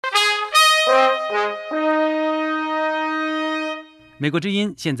美国之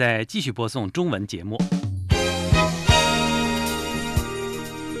音现在继续播送中文节目。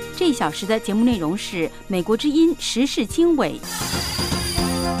这一小时的节目内容是美国之音时事经纬。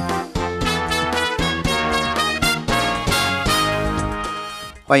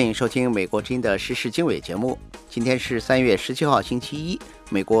欢迎收听美国之音的时事经纬节目。今天是3月17号星期一，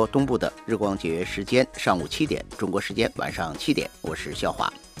美国东部的日光节约时间上午7点，中国时间晚上7点。我是肖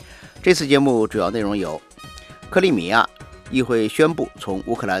华。这次节目主要内容有：克里米亚议会宣布从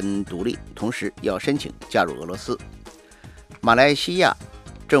乌克兰独立，同时要申请加入俄罗斯；马来西亚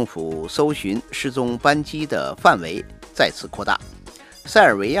政府搜寻失踪班机的范围再次扩大；塞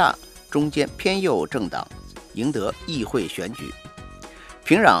尔维亚中间偏右政党赢得议会选举；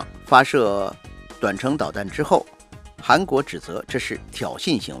平壤发射短程导弹之后，韩国指责这是挑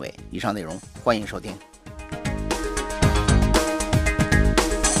衅行为。以上内容欢迎收听。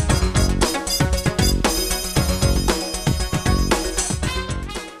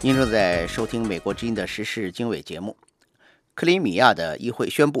您正在收听美国之音的时事经纬节目。克里米亚的议会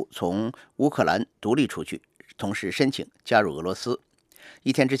宣布从乌克兰独立出去，同时申请加入俄罗斯。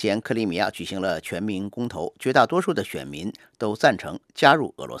一天之前，克里米亚举行了全民公投，绝大多数的选民都赞成加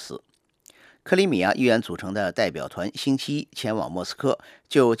入俄罗斯。克里米亚议员组成的代表团星期一前往莫斯科，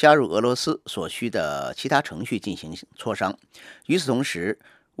就加入俄罗斯所需的其他程序进行磋商。与此同时，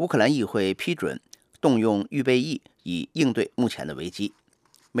乌克兰议会批准动用预备役以应对目前的危机。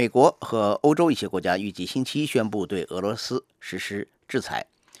美国和欧洲一些国家预计星期一宣布对俄罗斯实施制裁。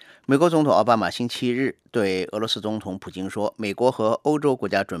美国总统奥巴马星期日对俄罗斯总统普京说，美国和欧洲国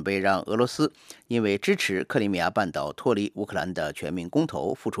家准备让俄罗斯因为支持克里米亚半岛脱离乌克兰的全民公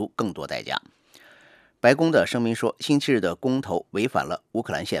投付出更多代价。白宫的声明说，星期日的公投违反了乌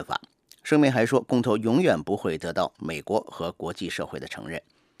克兰宪法。声明还说，公投永远不会得到美国和国际社会的承认。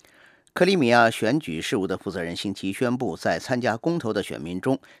克里米亚选举事务的负责人星期一宣布，在参加公投的选民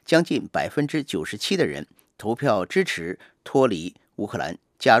中，将近97%的人投票支持脱离乌克兰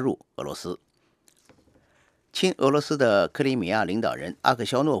加入俄罗斯。亲俄罗斯的克里米亚领导人阿克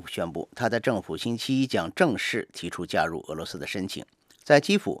肖诺夫宣布，他的政府星期一将正式提出加入俄罗斯的申请。在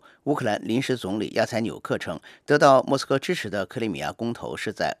基辅，乌克兰临时总理亚采纽克称，得到莫斯科支持的克里米亚公投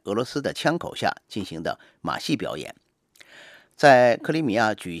是在俄罗斯的枪口下进行的马戏表演。在克里米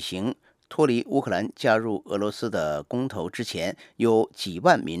亚举行脱离乌克兰加入俄罗斯的公投之前，有几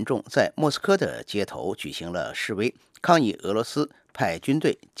万民众在莫斯科的街头举行了示威，抗议俄罗斯派军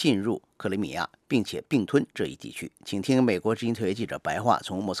队进入克里米亚，并且并吞这一地区。请听美国之音特约记者白桦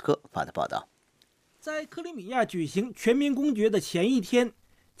从莫斯科发的报道。在克里米亚举行全民公决的前一天，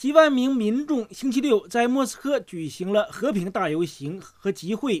几万名民众星期六在莫斯科举行了和平大游行和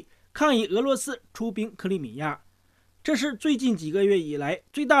集会，抗议俄罗斯出兵克里米亚。这是最近几个月以来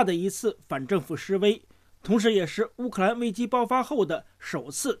最大的一次反政府示威，同时也是乌克兰危机爆发后的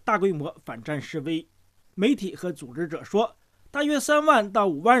首次大规模反战示威。媒体和组织者说，大约3万到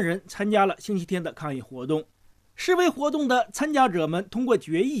5万人参加了星期天的抗议活动。示威活动的参加者们通过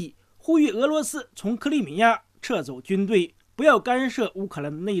决议呼吁俄罗斯从克里米亚撤走军队，不要干涉乌克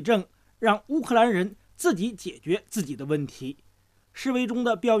兰的内政，让乌克兰人自己解决自己的问题。示威中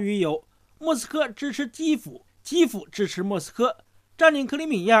的标语有：莫斯科支持基辅，基辅支持莫斯科，占领克里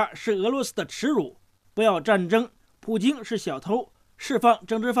米亚是俄罗斯的耻辱，不要战争，普京是小偷，释放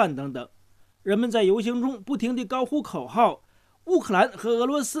政治犯等等。人们在游行中不停地高呼口号：乌克兰和俄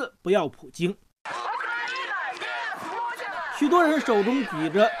罗斯不要普京。许多人手中举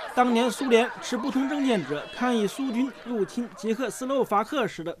着当年苏联持不同政见者抗议苏军入侵捷克斯洛伐克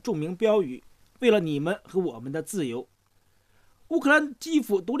时的著名标语：为了你们和我们的自由。乌克兰基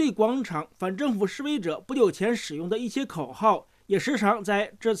辅独立广场反政府示威者不久前使用的一些口号，也时常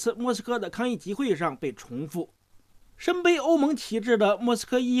在这次莫斯科的抗议集会上被重复。身背欧盟旗帜的莫斯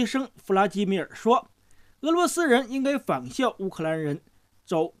科医生弗拉基米尔说，俄罗斯人应该仿效乌克兰人，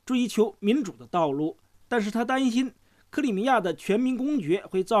走追求民主的道路，但是他担心克里米亚的全民公决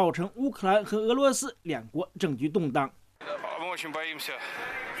会造成乌克兰和俄罗斯两国政局动荡。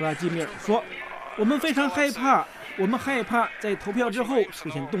弗拉基米尔说，我们非常害怕，我们害怕在投票之后出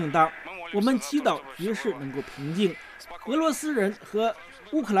现动荡，我们祈祷局势能够平静。俄罗斯人和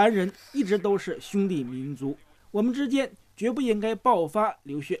乌克兰人一直都是兄弟民族，我们之间绝不应该爆发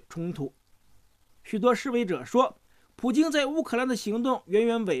流血冲突。许多示威者说，普京在乌克兰的行动远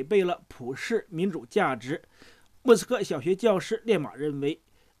远违背了普世民主价值。莫斯科小学教师列马认为，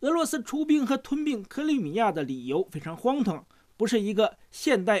俄罗斯出兵和吞并克里米亚的理由非常荒唐，不是一个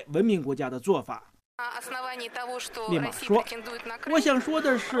现代文明国家的做法。列马说，我想说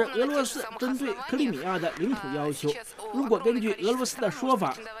的是，俄罗斯针对克里米亚的领土要求，如果根据俄罗斯的说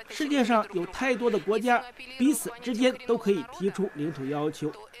法，世界上有太多的国家彼此之间都可以提出领土要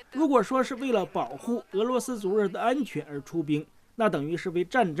求，如果说是为了保护俄罗斯族人的安全而出兵，那等于是为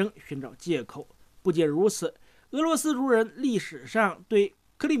战争寻找借口。不仅如此，俄罗斯族人历史上对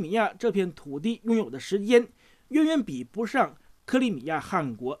克里米亚这片土地拥有的时间远远比不上克里米亚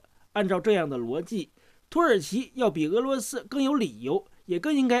汗国。按照这样的逻辑，土耳其要比俄罗斯更有理由，也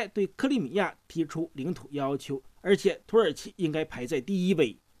更应该对克里米亚提出领土要求，而且土耳其应该排在第一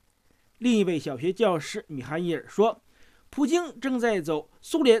位。另一位小学教师米哈伊尔说，普京正在走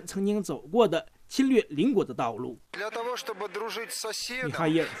苏联曾经走过的侵略邻国的道路。米哈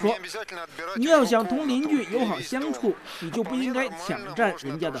伊尔说，你要想同邻居友好相处，你就不应该抢占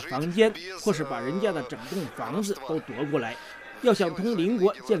人家的房间，或是把人家的整栋房子都夺过来。要想同邻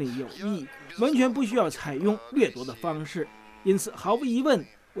国建立友谊，完全不需要采用掠夺的方式。因此，毫无疑问，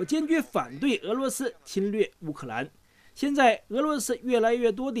我坚决反对俄罗斯侵略乌克兰。现在，俄罗斯越来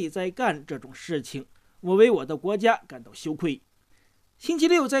越多地在干这种事情，我为我的国家感到羞愧。星期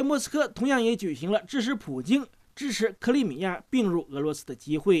六，在莫斯科同样也举行了支持普京、支持克里米亚并入俄罗斯的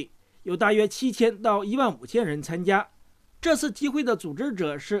集会，有大约7000到15000人参加。这次集会的组织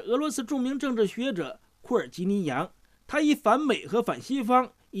者是俄罗斯著名政治学者库尔基尼扬。他以反美和反西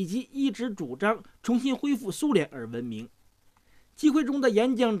方，以及一直主张重新恢复苏联而闻名。集会中的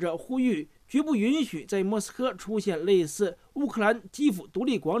演讲者呼吁绝不允许在莫斯科出现类似乌克兰基辅独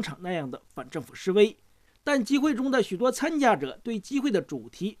立广场那样的反政府示威，但集会中的许多参加者对集会的主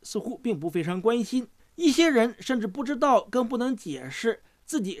题似乎并不非常关心，一些人甚至不知道，更不能解释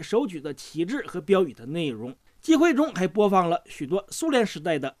自己手举的旗帜和标语的内容。集会中还播放了许多苏联时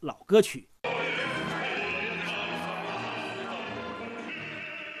代的老歌曲。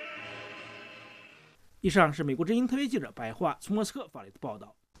以上是美国之音特约记者白桦从莫斯科发来的报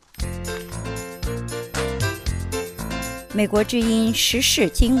道。美国之音时事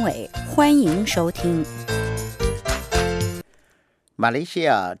经纬，欢迎收听。马来西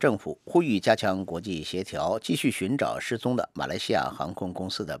亚政府呼吁加强国际协调，继续寻找失踪的马来西亚航空公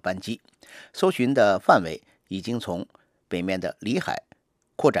司的班机。搜寻的范围已经从北面的里海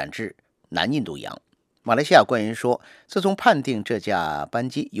扩展至南印度洋。马来西亚官员说，自从判定这架班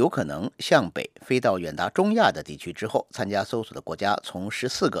机有可能向北飞到远达中亚的地区之后，参加搜索的国家从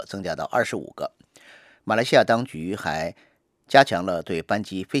14个增加到25个。马来西亚当局还加强了对班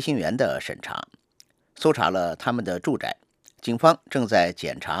机飞行员的审查，搜查了他们的住宅。警方正在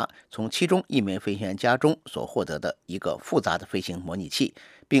检查从其中一名飞行员家中所获得的一个复杂的飞行模拟器，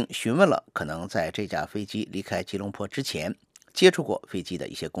并询问了可能在这架飞机离开吉隆坡之前接触过飞机的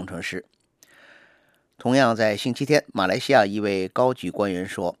一些工程师。同样在星期天，马来西亚一位高级官员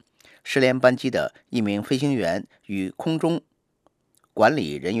说，失联班机的一名飞行员与空中管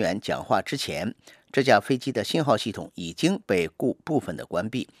理人员讲话之前，这架飞机的信号系统已经被部分的关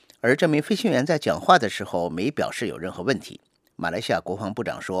闭，而这名飞行员在讲话的时候没表示有任何问题。马来西亚国防部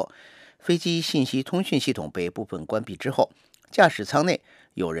长说，飞机信息通讯系统被部分关闭之后，驾驶舱内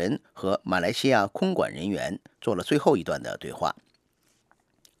有人和马来西亚空管人员做了最后一段的对话。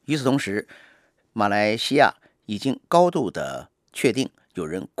与此同时，马来西亚已经高度的确定有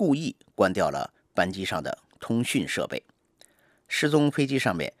人故意关掉了班机上的通讯设备。失踪飞机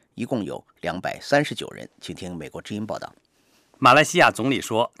上面一共有239人，请听美国之音报道。马来西亚总理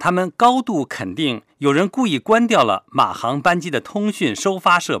说，他们高度肯定有人故意关掉了马航班机的通讯收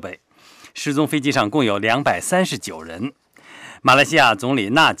发设备。失踪飞机上共有239人。马来西亚总理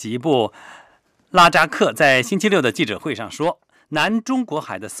纳吉布拉扎克在星期六的记者会上说，南中国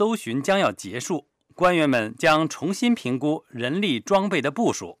海的搜寻将要结束，官员们将重新评估人力装备的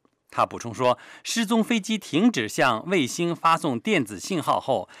部署。他补充说，失踪飞机停止向卫星发送电子信号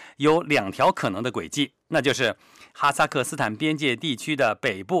后，有2条可能的轨迹，那就是哈萨克斯坦边界地区的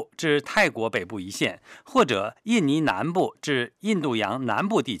北部至泰国北部一线，或者印尼南部至印度洋南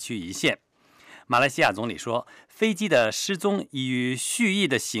部地区一线。马来西亚总理说，飞机的失踪已与蓄意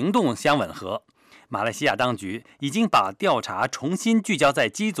的行动相吻合。马来西亚当局已经把调查重新聚焦在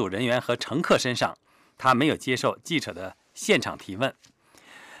机组人员和乘客身上。他没有接受记者的现场提问。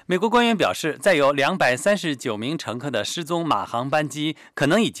美国官员表示，载有239名乘客的失踪马航班机可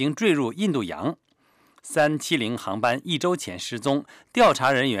能已经坠入印度洋。370航班1周前失踪，调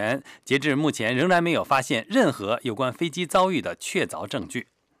查人员截至目前仍然没有发现任何有关飞机遭遇的确凿证据。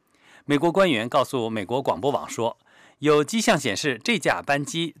美国官员告诉美国广播网说，有迹象显示这架班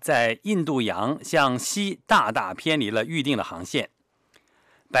机在印度洋向西大大偏离了预定的航线。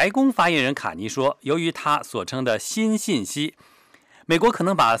白宫发言人卡尼说，由于他所称的新信息，美国可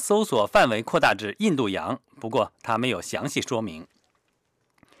能把搜索范围扩大至印度洋，不过他没有详细说明。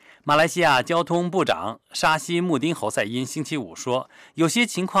马来西亚交通部长沙希穆丁侯赛因星期五说，有些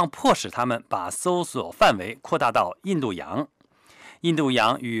情况迫使他们把搜索范围扩大到印度洋。印度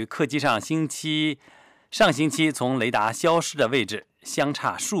洋与客机上上星期从雷达消失的位置相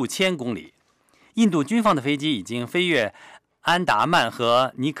差数千公里。印度军方的飞机已经飞越安达曼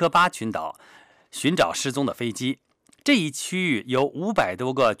和尼科巴群岛，寻找失踪的飞机。这一区域由500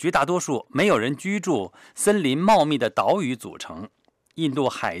多个绝大多数没有人居住、森林茂密的岛屿组成。印度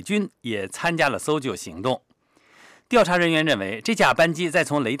海军也参加了搜救行动。调查人员认为，这架班机在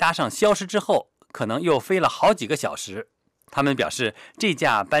从雷达上消失之后，可能又飞了好几个小时。他们表示，这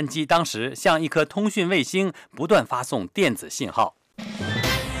架班机当时向一颗通讯卫星不断发送电子信号。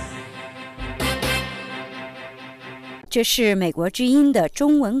这是美国之音的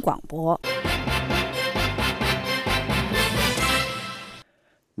中文广播。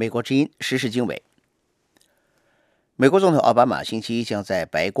美国之音时事经纬。美国总统奥巴马星期一将在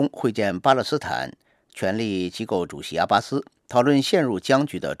白宫会见巴勒斯坦权力机构主席阿巴斯，讨论陷入僵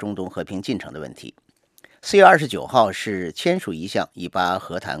局的中东和平进程的问题。4月29号是签署一项以巴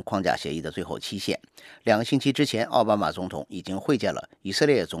和谈框架协议的最后期限。2个星期之前，奥巴马总统已经会见了以色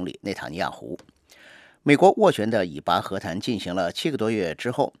列总理内塔尼亚胡。美国斡旋的以巴和谈进行了7个多月之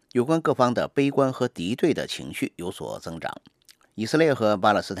后，有关各方的悲观和敌对的情绪有所增长。以色列和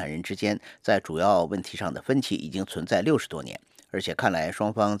巴勒斯坦人之间在主要问题上的分歧已经存在60多年，而且看来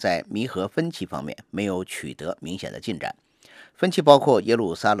双方在弥合分歧方面没有取得明显的进展。分歧包括耶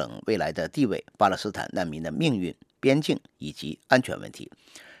路撒冷未来的地位、巴勒斯坦难民的命运、边境以及安全问题。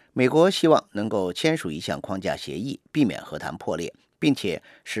美国希望能够签署一项框架协议，避免和谈破裂，并且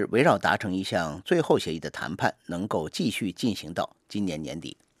是围绕达成一项最后协议的谈判能够继续进行到今年年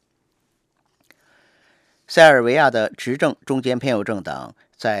底。塞尔维亚的执政中间偏右政党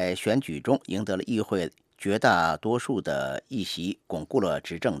在选举中赢得了议会绝大多数的议席，巩固了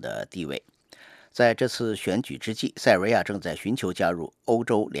执政的地位。在这次选举之际，塞尔维亚正在寻求加入欧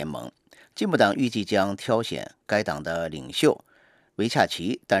洲联盟。进步党预计将挑选该党的领袖维恰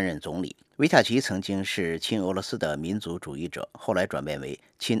奇担任总理。维恰奇曾经是亲俄罗斯的民族主义者，后来转变为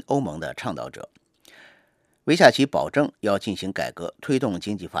亲欧盟的倡导者。维恰奇保证要进行改革，推动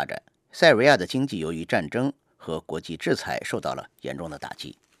经济发展。塞尔维亚的经济由于战争和国际制裁受到了严重的打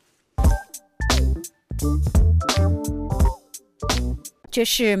击。这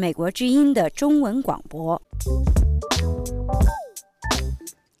是美国之音的中文广播。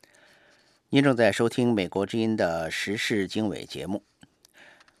您正在收听美国之音的时事经纬节目。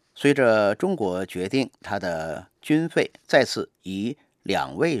随着中国决定它的军费再次以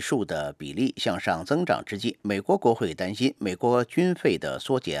2位数的比例向上增长之际，美国国会担心美国军费的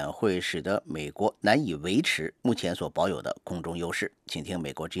缩减会使得美国难以维持目前所保有的空中优势。请听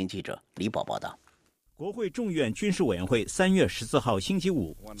美国之音记者李宝报道。国会众院军事委员会3月14号星期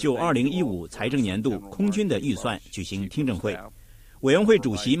五就2015财政年度空军的预算举行听证会。委员会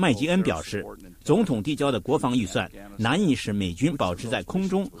主席麦基恩表示，总统递交的国防预算难以使美军保持在空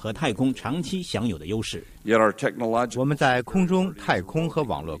中和太空长期享有的优势。我们在空中、太空和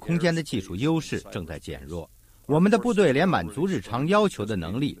网络空间的技术优势正在减弱。我们的部队连满足日常要求的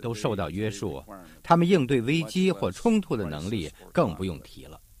能力都受到约束，他们应对危机或冲突的能力更不用提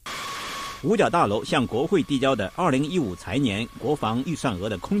了。五角大楼向国会递交的2015财年国防预算额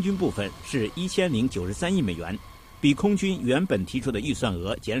的空军部分是1093亿美元，比空军原本提出的预算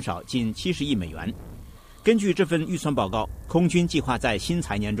额减少近70亿美元。根据这份预算报告，空军计划在新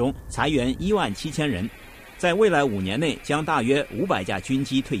财年中裁员17000人，在未来5年内将大约500架军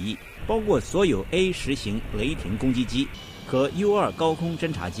机退役，包括所有 A10型雷霆攻击机和 U2 高空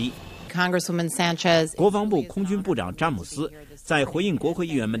侦察机。Congresswoman Sanchez， 国防部空军部长詹姆斯在回应国会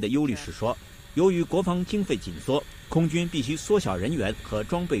议员们的忧虑时说，由于国防经费紧缩，空军必须缩小人员和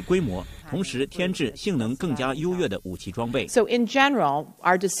装备规模，同时添置性能更加优越的武器装备。So in general,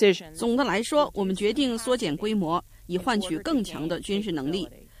 our decision 总的来说，我们决定缩减规模，以换取更强的军事能力。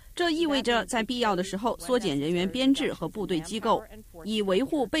这意味着在必要的时候缩减人员编制和部队机构，以维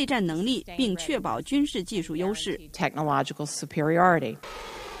护备战能力并确保军事技术优势。technological superiority。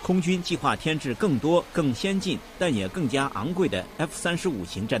空军计划添置更多、更先进但也更加昂贵的 F-35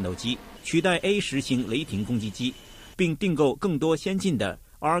型战斗机，取代 A10型雷霆攻击机，并订购更多先进的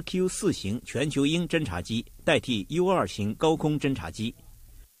RQ-4型全球鹰侦察机，代替 U2 型高空侦察机。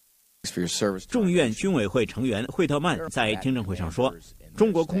众议院军委会成员惠特曼在听证会上说，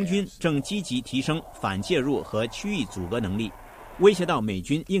中国空军正积极提升反介入和区域阻隔能力，威胁到美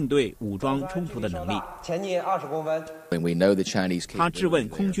军应对武装冲突的能力。前进20公分。他质问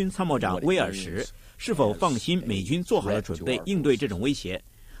空军参谋长威尔什是否放心美军做好了准备应对这种威胁。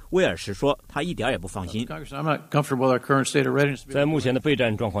威尔什说，他一点也不放心。在目前的备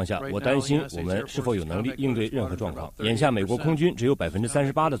战状况下，我担心我们是否有能力应对任何状况。眼下，美国空军只有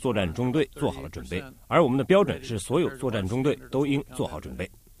38%的作战中队做好了准备，而我们的标准是所有作战中队都应做好准备。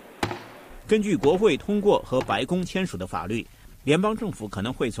根据国会通过和白宫签署的法律，联邦政府可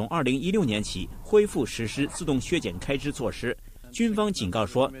能会从2016年起恢复实施自动削减开支措施。军方警告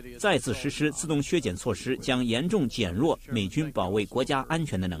说，再次实施自动削减措施将严重减弱美军保卫国家安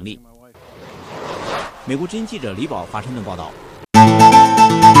全的能力。美国之音记者李宝华盛顿报道。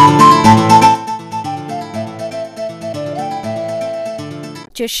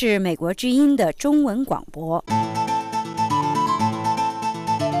这是美国之音的中文广播。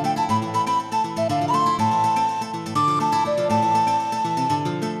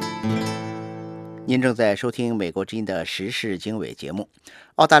您正在收听美国之音的时事经纬节目。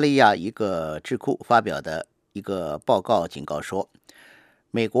澳大利亚一个智库发表的一个报告警告说，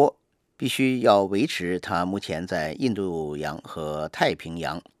美国必须要维持它目前在印度洋和太平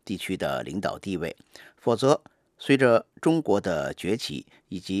洋地区的领导地位，否则随着中国的崛起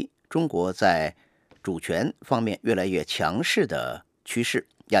以及中国在主权方面越来越强势的趋势，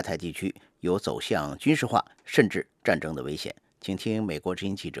亚太地区有走向军事化甚至战争的危险。请听美国之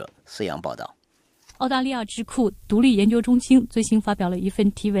音记者思阳报道。澳大利亚智库独立研究中心最新发表了一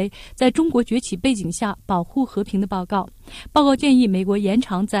份题为《在中国崛起背景下保护和平》的报告。报告建议美国延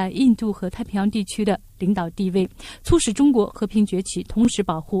长在印度和太平洋地区的领导地位，促使中国和平崛起，同时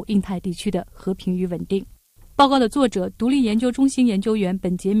保护印太地区的和平与稳定。报告的作者、独立研究中心研究员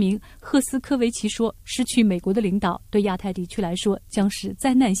本杰明·赫斯科维奇说，失去美国的领导对亚太地区来说将是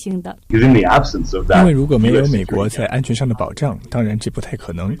灾难性的。因为如果没有美国在安全上的保障，当然这不太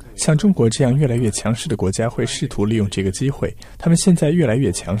可能。像中国这样越来越强势的国家会试图利用这个机会，他们现在越来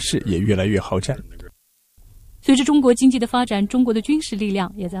越强势，也越来越好战。随着中国经济的发展，中国的军事力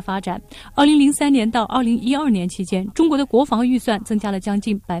量也在发展。2003年到2012年期间，中国的国防预算增加了将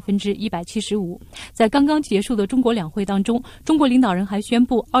近175%。在刚刚结束的中国两会当中，中国领导人还宣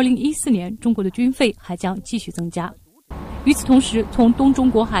布，2014年中国的军费还将继续增加。与此同时，从东中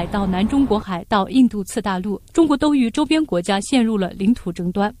国海到南中国海到印度次大陆，中国都与周边国家陷入了领土争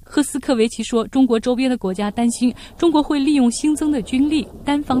端。赫斯科维奇说，中国周边的国家担心中国会利用新增的军力，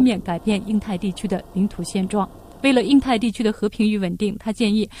单方面改变印太地区的领土现状。为了印太地区的和平与稳定，他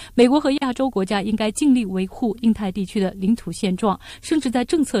建议美国和亚洲国家应该尽力维护印太地区的领土现状，甚至在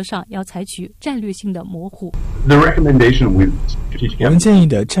政策上要采取战略性的模糊。我们建议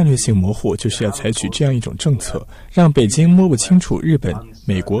的战略性模糊就是要采取这样一种政策，让北京摸不清楚日本、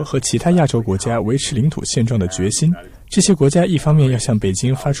美国和其他亚洲国家维持领土现状的决心。这些国家一方面要向北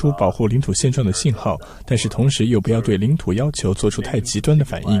京发出保护领土现状的信号，但是同时又不要对领土要求做出太极端的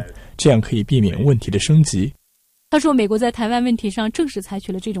反应，这样可以避免问题的升级。他说，美国在台湾问题上正是采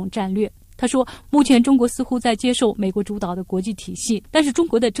取了这种战略。他说，目前中国似乎在接受美国主导的国际体系，但是中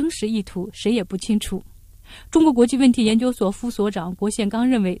国的真实意图谁也不清楚。中国国际问题研究所副所长郭宪刚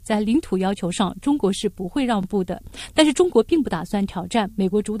认为，在领土要求上，中国是不会让步的，但是中国并不打算挑战美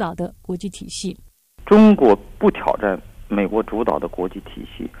国主导的国际体系。中国不挑战美国主导的国际体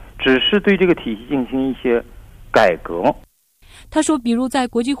系，只是对这个体系进行一些改革。他说，比如在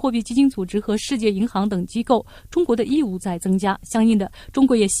国际货币基金组织和世界银行等机构，中国的义务在增加，相应的，中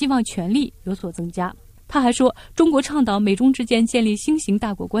国也希望权力有所增加。他还说，中国倡导美中之间建立新型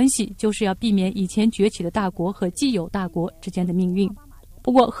大国关系，就是要避免以前崛起的大国和既有大国之间的命运。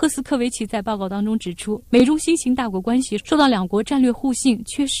不过，赫斯科维奇在报告当中指出，美中新型大国关系受到两国战略互信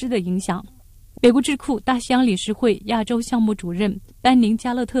缺失的影响。美国智库大西洋理事会亚洲项目主任班宁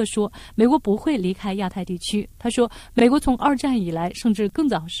加勒特说，美国不会离开亚太地区。他说，美国从二战以来，甚至更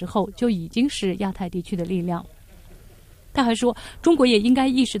早时候就已经是亚太地区的力量。他还说，中国也应该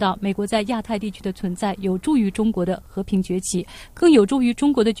意识到，美国在亚太地区的存在有助于中国的和平崛起，更有助于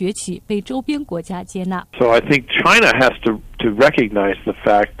中国的崛起被周边国家接纳。So I think China has to recognize the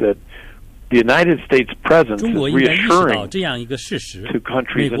fact that中国应该意识到这样一个事实：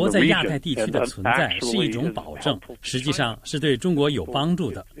美国在亚太地区的存在是一种保证，实际上是对中国有帮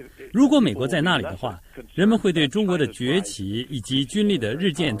助的。如果美国在那里的话，人们会对中国的崛起以及军力的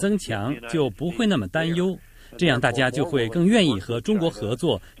日渐增强就不会那么担忧，这样大家就会更愿意和中国合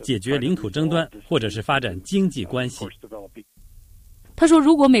作，解决领土争端，或者是发展经济关系。他说，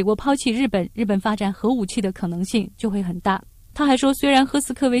如果美国抛弃日本，日本发展核武器的可能性就会很大。他还说，虽然赫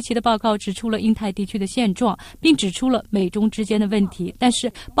斯科维奇的报告指出了印太地区的现状，并指出了美中之间的问题，但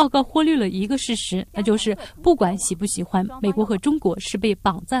是报告忽略了一个事实，那就是不管喜不喜欢，美国和中国是被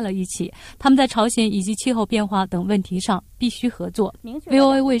绑在了一起，他们在朝鲜以及气候变化等问题上必须合作。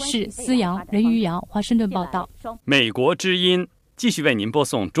VOA 卫视思阳、任于阳华盛顿报道。美国之音继续为您播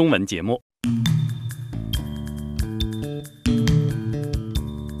送中文节目。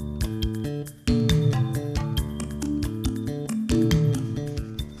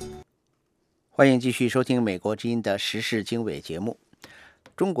欢迎继续收听美国之音的时事经纬节目。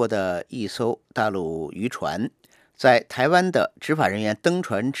中国的一艘大陆渔船在台湾的执法人员登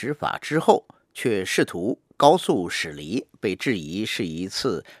船执法之后，却试图高速驶离，被质疑是一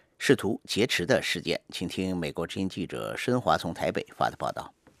次试图劫持的事件。请听美国之音记者申华从台北发的报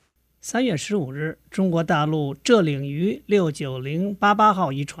道。3月15日，中国大陆浙领渔69088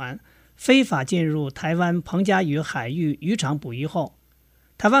号渔船非法进入台湾彭佳屿海域渔场捕鱼后，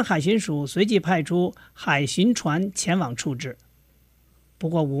台湾海巡署随即派出海巡船前往处置。不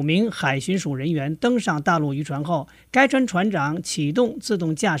过5名海巡署人员登上大陆渔船后，该船船长启动自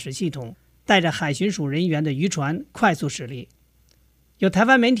动驾驶系统，带着海巡署人员的渔船快速驶离。有台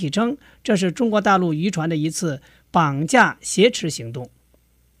湾媒体称，这是中国大陆渔船的一次绑架挟持行动。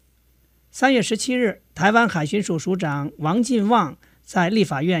3月17日，台湾海巡署署长王进旺在立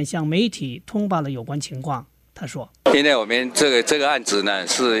法院向媒体通报了有关情况。他说，因为我们这个案子呢，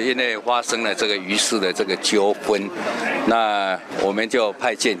是因为发生了这个渔事的这个纠纷，那我们就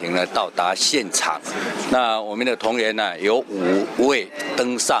派舰艇呢到达现场。那我们的同仁呢有5位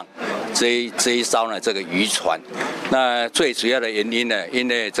登上这一艘呢这个渔船。那最主要的原因呢，因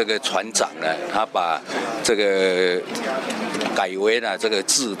为这个船长呢，他把这个改为了这个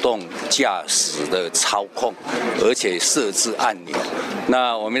自动驾驶的操控，而且设置按钮。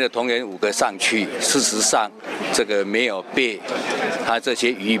那我们的同仁5个上去，事实上这个没有被他这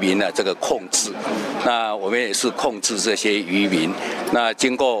些渔民呢这个控制。那我们也是控制这些渔民。那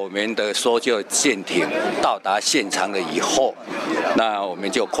经过我们的搜救舰艇到达现场了以后，那我们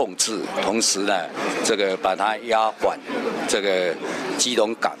就控制，同时呢这个把它押返这个基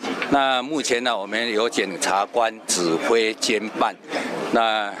隆港。那目前呢，我们有检察官指挥监办，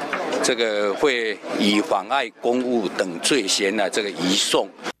那这个会以妨碍公务等罪嫌呢这个移送。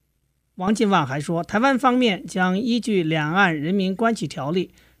王进旺还说，台湾方面将依据《两岸人民关系条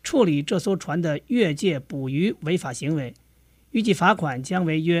例》处理这艘船的越界捕鱼违法行为，预计罚款将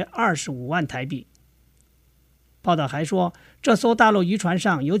为约25万台币。报道还说，这艘大陆渔船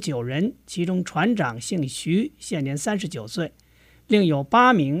上有9人，其中船长姓徐，现年39岁，另有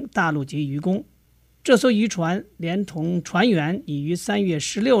8名大陆籍渔工。这艘渔船连同船员已于3月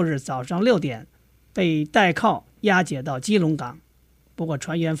16日早上6点被带铐押解到基隆港。不过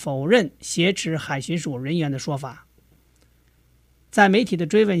船员否认挟持海巡署人员的说法。在媒体的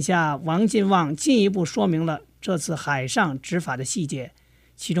追问下，王进旺进一步说明了这次海上执法的细节，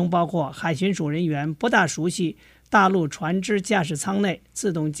其中包括海巡署人员不大熟悉大陆船只驾驶舱内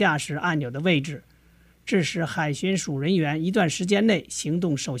自动驾驶按钮的位置，致使海巡署人员一段时间内行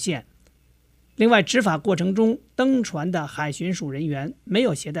动受限。另外，执法过程中登船的海巡署人员没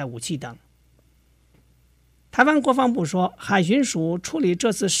有携带武器等。台湾国防部说，海巡署处理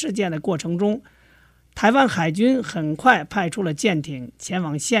这次事件的过程中，台湾海军很快派出了舰艇前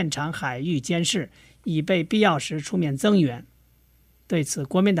往现场海域监视，以备必要时出面增援。对此，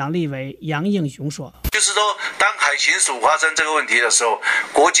国民党立委杨应雄说，就是说当海巡署发生这个问题的时候，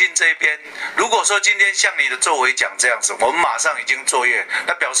国军这边如果说今天像你的作为讲这样子，我们马上已经作业，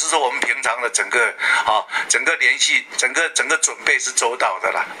那表示说我们平常的整个联系整个准备是周到的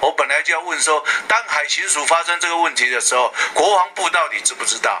啦。我本来就要问说，当海巡署发生这个问题的时候，国防部到底知不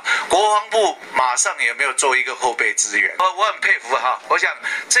知道？国防部马上有没有做一个后备支援？我很佩服哈，我想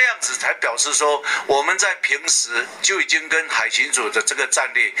这样子才表示说我们在平时就已经跟海巡署的这个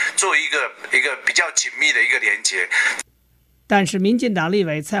战略做一个比较紧密的一个连接。但是民进党立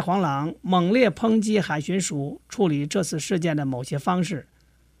委蔡黄朗猛烈抨击海巡署处理这次事件的某些方式。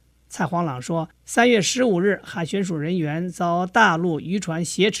蔡黄朗说，3月15日海巡署人员遭大陆渔船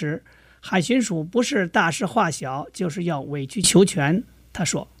挟持，海巡署不是大事化小，就是要委曲求全。他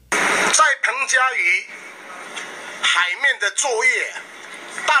说，在彭佳屿海面的作业，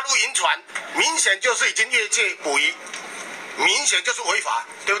大陆渔船明显就是已经越界捕鱼，明显就是违法，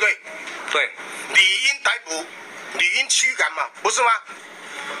对不对？对，理应逮捕，理应驱赶嘛，不是吗？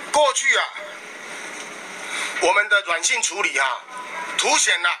过去我们的软性处理凸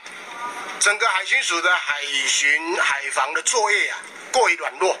显了整个海巡署的海防的作业过于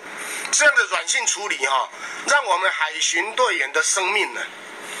软弱。这样的软性处理让我们海巡队员的生命呢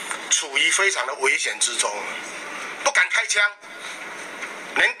处于非常的危险之中，不敢开开枪，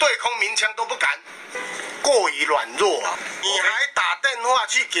连对空鸣枪都不敢，过于软弱啊！你还打电话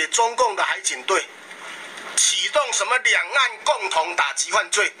去给中共的海警队，启动什么两岸共同打击犯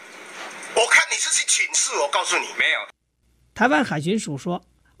罪？我看你是去请示，我告诉你没有。台湾海巡署说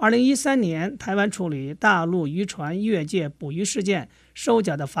，2013年台湾处理大陆渔船越界捕鱼事件，收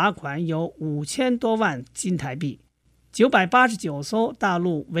缴的罚款有5000多万新台币，989艘大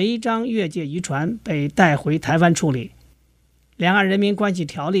陆违章越界渔船被带回台湾处理。两岸人民关系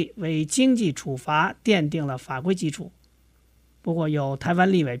条例为经济处罚奠定了法规基础。不过有台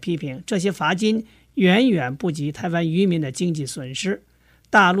湾立委批评，这些罚金远远不及台湾渔民的经济损失，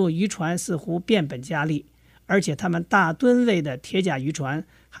大陆渔船似乎变本加厉，而且他们大吨位的铁甲渔船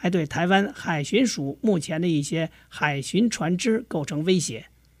还对台湾海巡署目前的一些海巡船只构成威胁。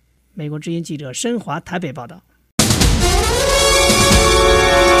美国之音记者申华台北报道。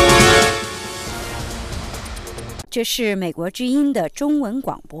这是美国之音的中文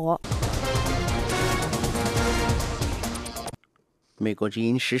广播。美国之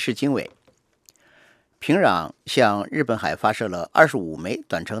音时事经纬。平壤向日本海发射了25枚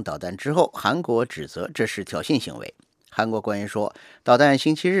短程导弹之后，韩国指责这是挑衅行为。韩国官员说，导弹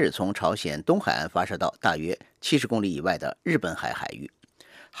星期日从朝鲜东海岸发射到大约70公里以外的日本海海域。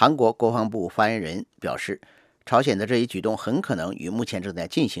韩国国防部发言人表示，朝鲜的这一举动很可能与目前正在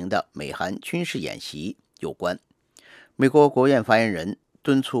进行的美韩军事演习有关。美国国务院发言人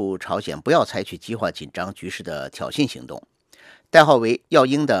敦促朝鲜不要采取激化紧张局势的挑衅行动。代号为耀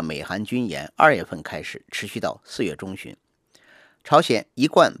英的美韩军演2月份开始，持续到4月中旬。朝鲜一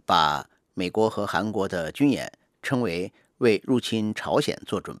贯把美国和韩国的军演称为入侵朝鲜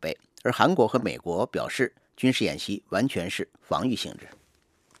做准备，而韩国和美国表示，军事演习完全是防御性质。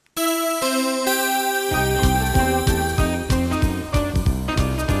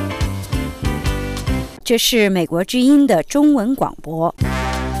这是美国之音的中文广播。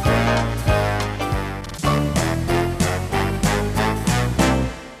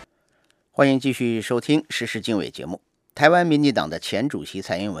欢迎继续收听时事经纬节目。台湾民进党的前主席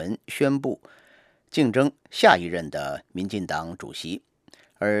蔡英文宣布竞争下一任的民进党主席，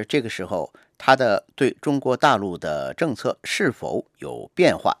而这个时候他的对中国大陆的政策是否有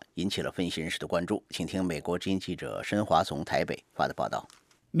变化，引起了分析人士的关注。请听美国之音记者申华从台北发的报道。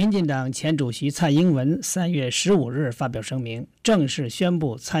民进党前主席蔡英文3月15日发表声明，正式宣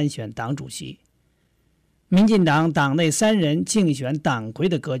布参选党主席。民进党党内3人竞选党魁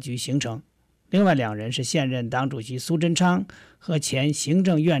的格局形成，另外2人是现任党主席苏贞昌和前行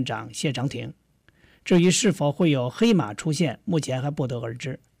政院长谢长廷。至于是否会有黑马出现，目前还不得而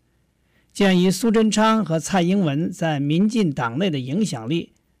知。鉴于苏贞昌和蔡英文在民进党内的影响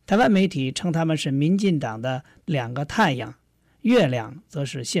力，台湾媒体称他们是民进党的2个太阳，月亮则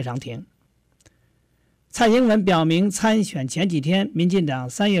是谢长廷。蔡英文表明参选前几天，民进党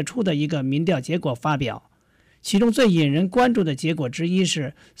3月初的一个民调结果发表，其中最引人关注的结果之一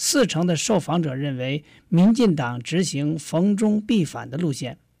是40%的受访者认为民进党执行逢中必反的路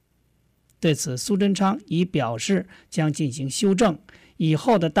线。对此，苏贞昌已表示将进行修正，以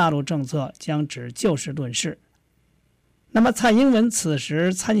后的大陆政策将只就事论事。那么蔡英文此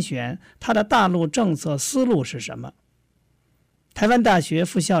时参选，他的大陆政策思路是什么？台湾大学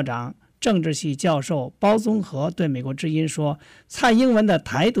副校长政治系教授包宗和对美国之音说，蔡英文的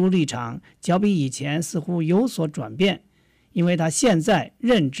台独立场较比以前似乎有所转变，因为他现在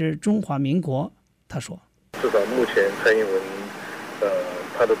认知中华民国。他说，至少目前蔡英文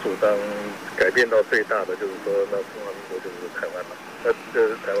他的主张改变到最大的就是说，那中华民国就是台湾嘛，那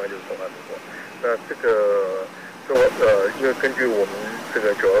台湾就是中华民国。那这个因为根据我们这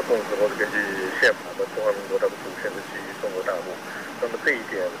个9·2共识或者根据宪法的中华民国它的主权是基于中国大陆，那么这一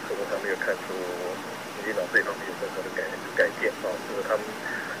点似乎还没有看出民进党这方面有任何的改变啊，就是他们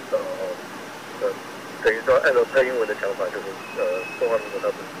等于说按照蔡英文的讲法，就是中华民国它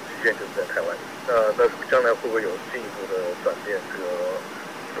的极限就是在台湾。那将来会不会有进一步的转变？这个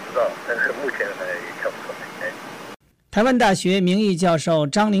不知道，但是目前还看不出来。台湾大学名誉教授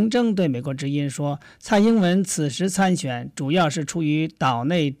张宁正对美国之音说，蔡英文此时参选主要是出于岛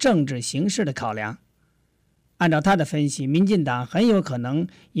内政治形势的考量。按照他的分析，民进党很有可能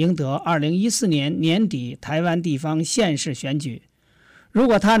赢得2014年年底台湾地方县市选举。如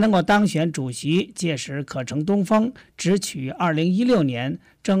果他能够当选主席，届时可乘东风，直取2016年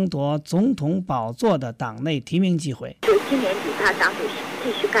争夺总统宝座的党内提名机会。就今年底他党主席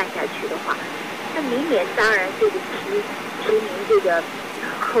继续干下去的话，那明年当然这个提名这个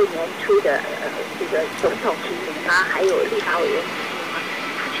后年初的这个总统提名啊，还有立法委员提名啊，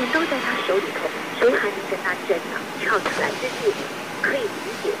他全都在他手里头，谁还能跟他争啊？跳出来，这是可以理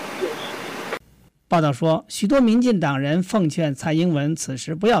解的一件事情。报道说，许多民进党人奉劝蔡英文此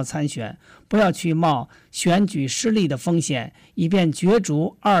时不要参选，不要去冒选举失利的风险，以便角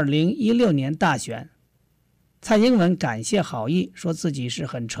逐2016年大选。蔡英文感谢好意，说自己是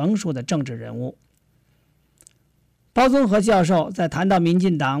很成熟的政治人物。包宗和教授在谈到民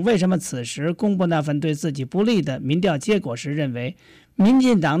进党为什么此时公布那份对自己不利的民调结果时，认为民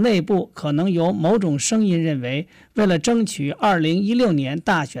进党内部可能有某种声音认为，为了争取2016年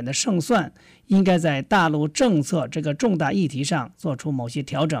大选的胜算，应该在大陆政策这个重大议题上做出某些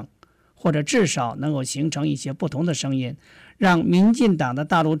调整，或者至少能够形成一些不同的声音，让民进党的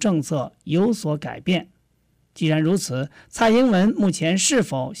大陆政策有所改变。既然如此，蔡英文目前是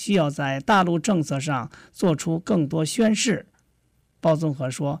否需要在大陆政策上做出更多宣示？包宗和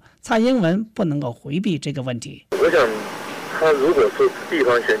说，蔡英文不能够回避这个问题。我想他如果说是地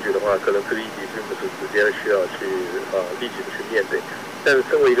方选举的话，可能这个议题并不是直接需要去立即的去面对。但是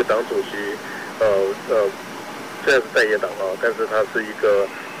身为一个党主席，虽然是在野党但是他是一个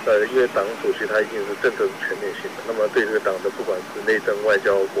因为党主席他一定是政策全面性的，那么对这个党的不管是内政、外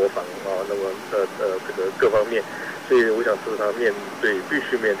交、国防那么这个各方面，所以我想这是他必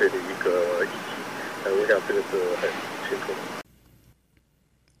须面对的一个议题。我想这个是很清楚的。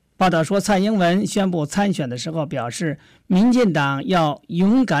报道说，蔡英文宣布参选的时候表示，民进党要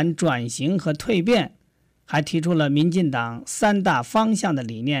勇敢转型和蜕变，还提出了民进党3大方向的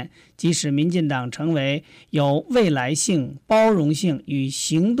理念，即使民进党成为有未来性、包容性与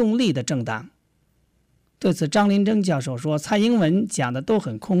行动力的政党。对此，张林征教授说，蔡英文讲的都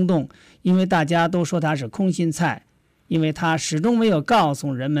很空洞，因为大家都说他是空心菜，因为他始终没有告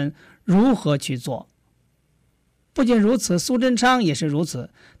诉人们如何去做。不仅如此，苏贞昌也是如此，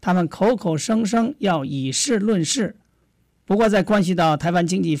他们口口声声要以事论事，不过在关系到台湾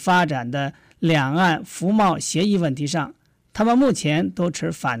经济发展的两岸服贸协议问题上，他们目前都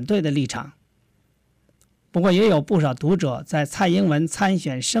持反对的立场。不过也有不少读者在蔡英文参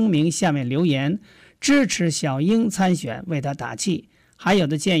选声明下面留言，支持小英参选，为他打气，还有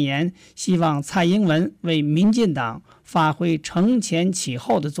的建言希望蔡英文为民进党发挥承前启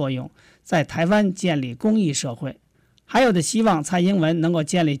后的作用，在台湾建立公益社会，还有的希望蔡英文能够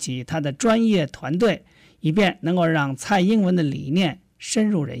建立起他的专业团队，以便能够让蔡英文的理念深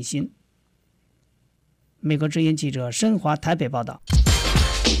入人心。美国之音记者申华台北报道。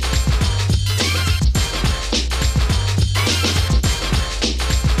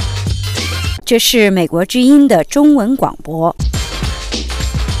这是美国之音的中文广播。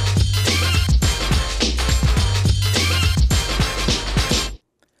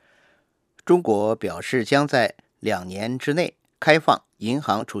中国表示将在2年之内开放银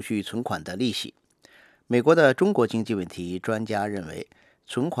行储蓄存款的利息。美国的中国经济问题专家认为，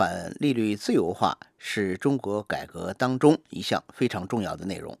存款利率自由化是中国改革当中一项非常重要的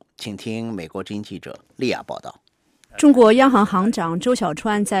内容。请听美国之音记者利亚报道。中国央行行长周小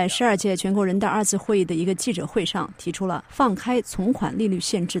川在12届全国人大2次会议的一个记者会上提出了放开存款利率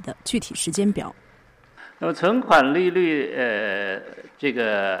限制的具体时间表。那么存款利率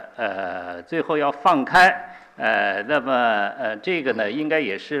最后要放开，这个呢应该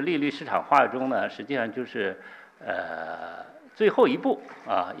也是利率市场化中呢实际上就是最后一步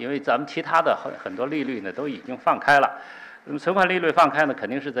啊，因为咱们其他的很多利率呢都已经放开了，那么存款利率放开呢肯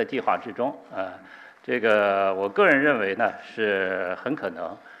定是在计划之中啊。这个我个人认为呢是很可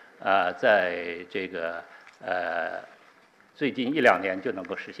能在这个最近1-2年就能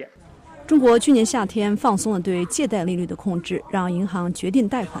够实现。中国去年夏天放松了对借贷利率的控制，让银行决定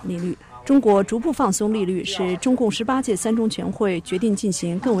贷款利率。中国逐步放松利率是中共18届3中全会决定进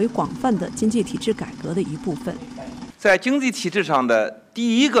行更为广泛的经济体制改革的一部分。在经济体制上的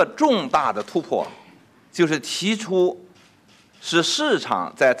第一个重大的突破，就是提出使市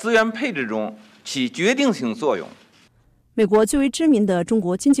场在资源配置中起决定性作用。美国最为知名的中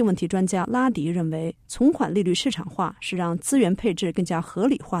国经济问题专家拉迪认为，存款利率市场化是让资源配置更加合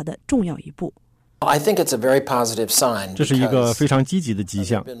理化的重要一步。这是一个非常积极的迹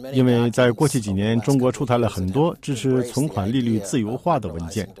象，因为在过去几年，中国出台了很多支持存款利率自由化的文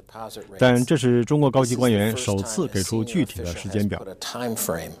件，但这是中国高级官员首次给出具体的时间表。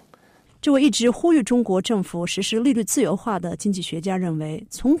这位一直呼吁中国政府实施利率自由化的经济学家认为，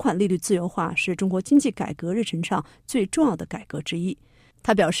存款利率自由化是中国经济改革日程上最重要的改革之一。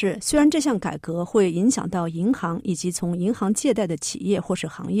他表示，虽然这项改革会影响到银行以及从银行借贷的企业或是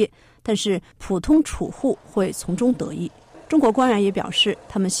行业，但是普通储户会从中得益。中国官员也表示，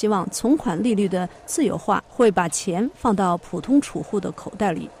他们希望存款利率的自由化会把钱放到普通储户的口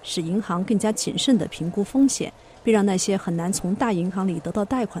袋里，使银行更加谨慎地评估风险，并让那些很难从大银行里得到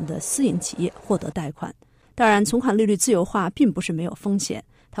贷款的私营企业获得贷款。当然，存款利率自由化并不是没有风险，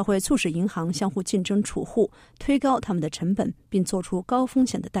它会促使银行相互竞争储户，推高他们的成本，并做出高风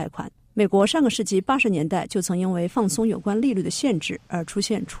险的贷款。美国上个世纪80年代就曾因为放松有关利率的限制而出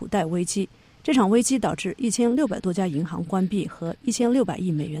现储贷危机，这场危机导致1600多家银行关闭和1600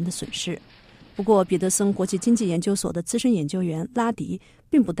亿美元的损失。不过，彼得森国际经济研究所的资深研究员拉迪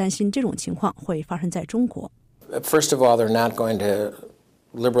并不担心这种情况会发生在中国。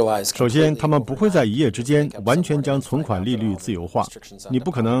首先，他们不会在一夜之间完全将存款利率自由化。你不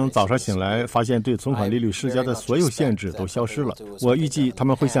可能早上醒来发现对存款利率施加的所有限制都消失了。我预计他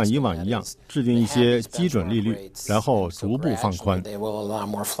们会像以往一样制定一些基准利率，然后逐步放宽。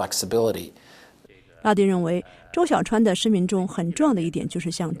拉迪认为，周小川的声明中很重要的一点就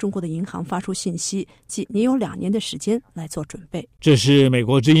是向中国的银行发出信息，即你有2年的时间来做准备。这是美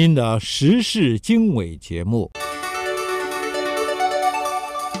国之音的时事经纬节目。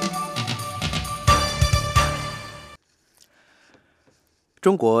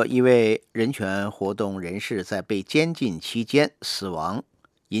中国一位人权活动人士在被监禁期间死亡，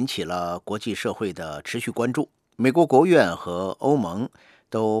引起了国际社会的持续关注。美国国务院和欧盟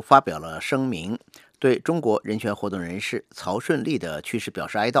都发表了声明，对中国人权活动人士曹顺利的去世表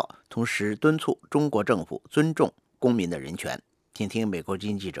示哀悼，同时敦促中国政府尊重公民的人权。听听美国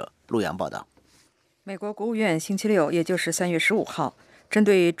经济记者陆阳报道。美国国务院星期六，也就是3月15号，针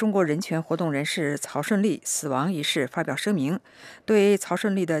对中国人权活动人士曹顺利死亡一事发表声明，对曹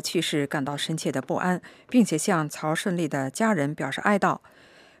顺利的去世感到深切的不安，并且向曹顺利的家人表示哀悼。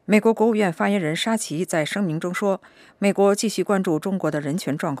美国国务院发言人沙奇在声明中说，美国继续关注中国的人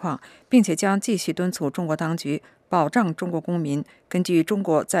权状况，并且将继续敦促中国当局保障中国公民根据中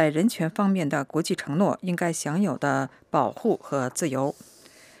国在人权方面的国际承诺应该享有的保护和自由。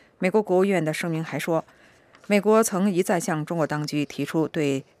美国国务院的声明还说，美国曾一再向中国当局提出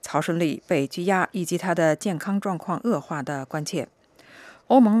对曹顺利被拘押以及他的健康状况恶化的关切。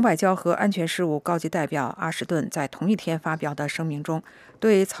欧盟外交和安全事务高级代表阿什顿在同一天发表的声明中，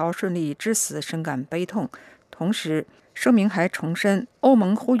对曹顺利之死深感悲痛，同时声明还重申欧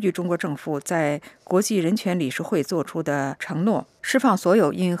盟呼吁中国政府在国际人权理事会作出的承诺，释放所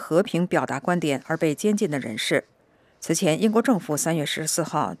有因和平表达观点而被监禁的人士。此前，英国政府3月14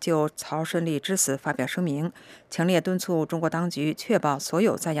号就曹顺利之死发表声明，强烈敦促中国当局确保所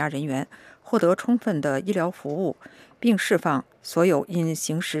有在押人员获得充分的医疗服务，并释放所有因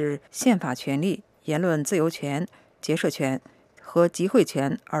行使宪法权利、言论自由权、结社权和集会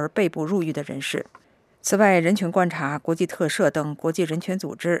权而被捕入狱的人士。此外，人权观察、国际特赦等国际人权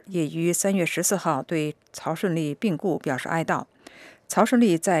组织也于3月14号对曹顺利病故表示哀悼。曹顺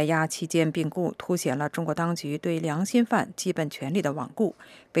利在押期间病故，凸显了中国当局对良心犯基本权利的罔顾。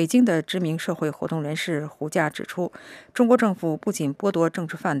北京的知名社会活动人士胡佳指出，中国政府不仅剥夺政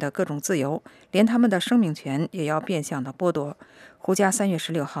治犯的各种自由，连他们的生命权也要变相的剥夺。胡佳3月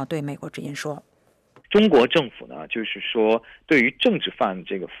16号对美国之音说，中国政府呢，就是说对于政治犯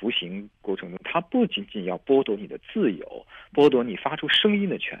这个服刑过程中，它不仅仅要剥夺你的自由，剥夺你发出声音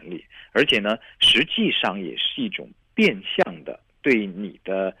的权利，而且呢，实际上也是一种变相的对你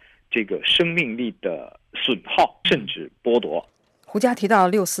的这个生命力的损耗，甚至剥夺。胡佳提到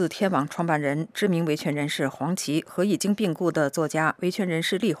64天网创办人、知名维权人士黄琦和已经病故的作家、维权人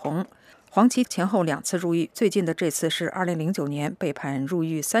士力宏。黄琦前后2次入狱，最近的这次是2009年被判入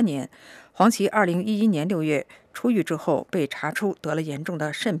狱3年。黄琦2011年6月出狱之后被查出得了严重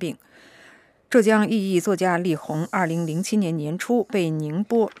的肾病。浙江异议作家力宏2007年年初被宁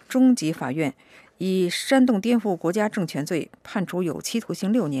波中级法院以煽动颠覆国家政权罪判处有期徒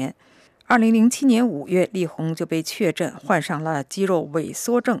刑6年。2007年5月，力宏就被确诊患上了肌肉萎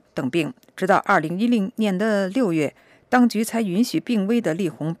缩症等病，直到2010年的6月，当局才允许病危的力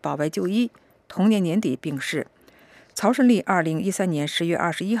宏保外就医，同年年底病逝。曹顺利2013年10月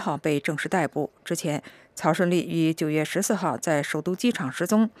21号被正式逮捕。之前，曹顺利于9月14号在首都机场失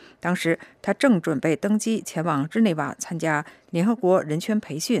踪，当时他正准备登机前往日内瓦参加联合国人权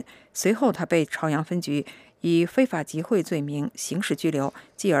培训，随后他被朝阳分局以非法集会罪名刑事拘留，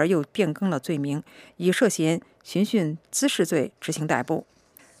继而又变更了罪名，以涉嫌寻衅滋事罪执行逮捕。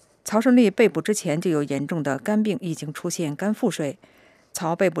曹顺利被捕之前就有严重的肝病，已经出现肝腹水。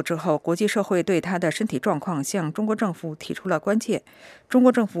曹被捕之后，国际社会对他的身体状况向中国政府提出了关切。中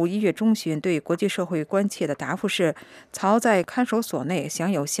国政府1月中旬对国际社会关切的答复是，曹在看守所内享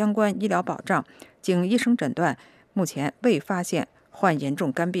有相关医疗保障，经医生诊断，目前未发现患严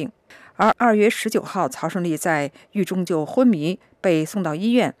重肝病。而2月19号，曹顺利在狱中就昏迷，被送到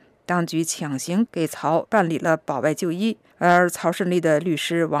医院，当局强行给曹办理了保外就医。而曹顺利的律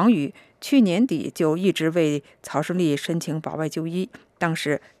师王宇去年底就一直为曹顺利申请保外就医，当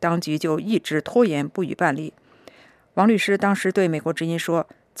时当局就一直拖延不予办理。王律师当时对美国之音说，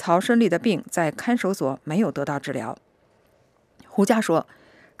曹顺利的病在看守所没有得到治疗。胡佳说，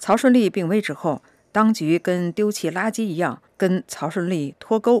曹顺利病危之后，当局跟丢弃垃圾一样，跟曹顺利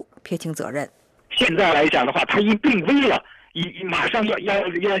脱钩，撇清责任。现在来讲的话，他已病危了，马上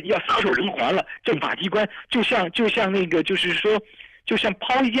要撒手人寰了。政法机关就像那个，就是说，就像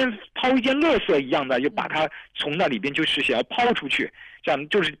抛一件垃圾一样的，就把他从那里边就是想要抛出去，这样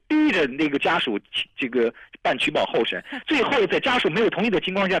就是逼着那个家属这个办取保候审。最后在家属没有同意的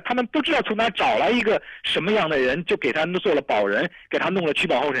情况下，他们不知道从哪找来一个什么样的人，就给他做了保人，给他弄了取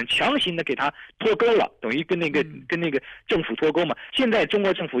保候审，强行的给他脱钩了，等于跟那个政府脱钩嘛。现在中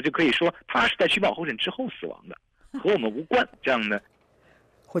国政府就可以说他是在取保候审之后死亡的，和我们无关这样的。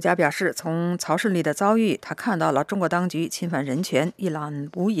胡佳表示，从曹顺利的遭遇，他看到了中国当局侵犯人权一览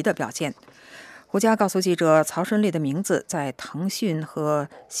无遗的表现。胡佳告诉记者，曹顺利的名字在腾讯和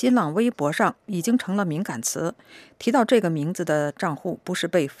新浪微博上已经成了敏感词，提到这个名字的账户不是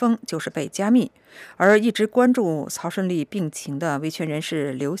被封就是被加密。而一直关注曹顺利病情的维权人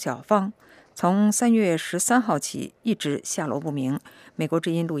士刘晓芳，从3月13号起一直下落不明。美国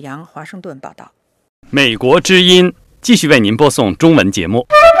之音陆洋华盛顿报道。美国之音继续为您播送中文节目。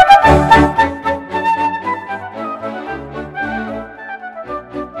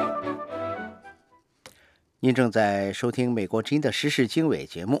您正在收听美国之音的时事经纬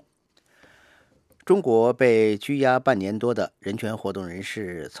节目。中国被拘押半年多的人权活动人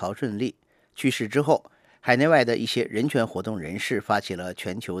士曹顺利去世之后，海内外的一些人权活动人士发起了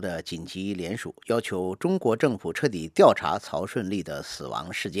全球的紧急联署，要求中国政府彻底调查曹顺利的死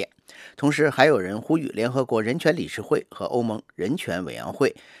亡事件。同时还有人呼吁联合国人权理事会和欧盟人权委员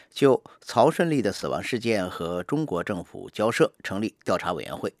会就曹顺利的死亡事件和中国政府交涉，成立调查委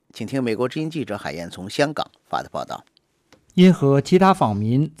员会。请听美国之音记者海燕从香港发的报道。因和其他访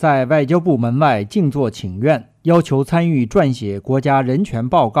民在外交部门外静坐请愿，要求参与撰写国家人权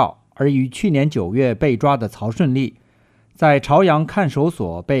报告，而于去年9月被抓的曹顺利，在朝阳看守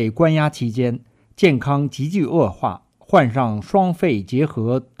所被关押期间，健康急剧恶化，患上双肺结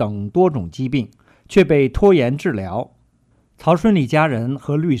核等多种疾病，却被拖延治疗。曹顺利家人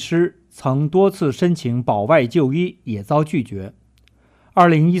和律师曾多次申请保外就医，也遭拒绝。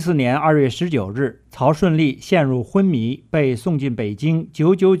2014年2月19日，曹顺利陷入昏迷，被送进北京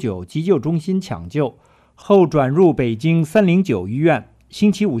999急救中心抢救，后转入北京309医院，星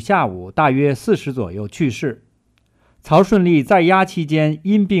期五下午大约4时左右去世。曹顺利在押期间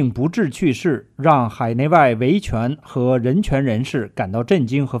因病不治去世，让海内外维权和人权人士感到震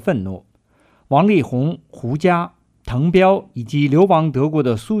惊和愤怒。王力宏、胡佳、滕彪以及流亡德国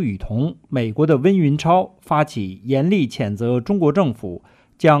的苏雨桐、美国的温云超发起严厉谴责中国政府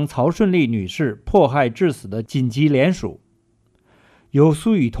将曹顺利女士迫害致死的紧急联署。由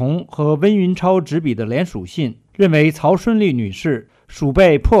苏雨桐和温云超执笔的联署信认为，曹顺利女士属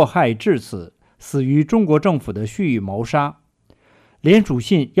被迫害致死，死于中国政府的蓄意谋杀。联署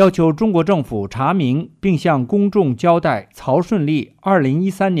信要求中国政府查明并向公众交代曹顺利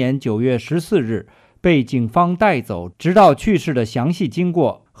2013年9月14日被警方带走直到去世的详细经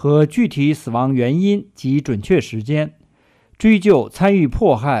过和具体死亡原因及准确时间，追究参与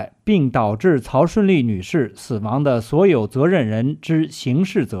迫害并导致曹顺利女士死亡的所有责任人之刑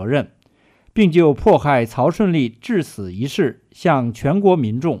事责任，并就迫害曹顺利致死一事向全国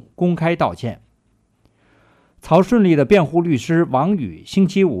民众公开道歉。曹顺利的辩护律师王宇星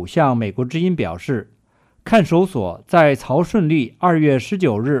期五向美国之音表示，看守所在曹顺利2月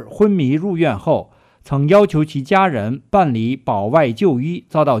19日昏迷入院后，曾要求其家人办理保外就医，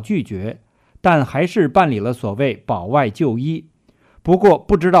遭到拒绝，但还是办理了所谓保外就医，不过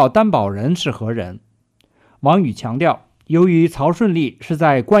不知道担保人是何人。王宇强调，由于曹顺利是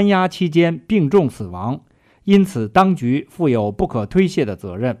在关押期间病重死亡，因此当局负有不可推卸的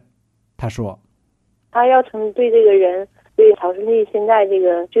责任。他说，他要对这个人，对曹顺利现在这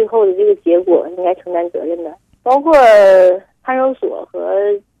个最后的这个结果应该承担责任的，包括看守所和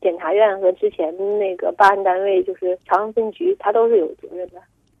检察院和之前那个办案单位，就是朝阳分局，他都是有责任的。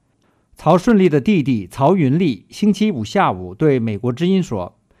曹顺利的弟弟曹云利星期五下午对美国之音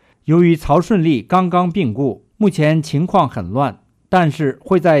说，由于曹顺利刚刚病故，目前情况很乱，但是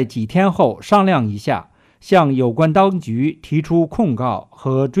会在几天后商量一下，向有关当局提出控告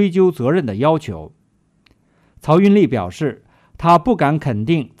和追究责任的要求。曹云利表示，他不敢肯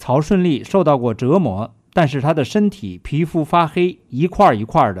定曹顺利受到过折磨，但是他的身体皮肤发黑，一块一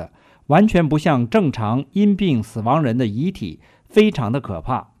块的，完全不像正常因病死亡人的遗体，非常的可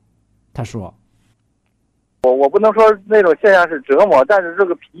怕。他说，我不能说那种现象是折磨，但是这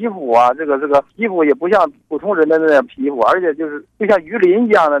个皮肤啊，这个皮肤也不像普通人的那样皮肤，而且就是就像鱼鳞一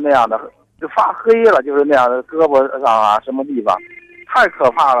样的那样的，就发黑了，就是那样的胳膊上啊什么地方，太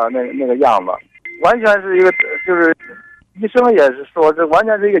可怕了，那个样子，完全是一个就是医生也是说这完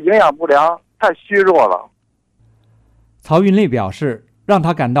全是一个营养不良，太虚弱了。曹云丽表示，让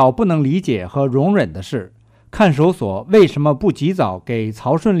他感到不能理解和容忍的是，看守所为什么不及早给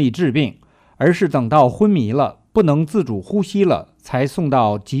曹顺利治病，而是等到昏迷了，不能自主呼吸了，才送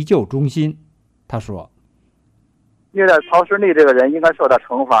到急救中心。他说，虐待曹顺利这个人应该受到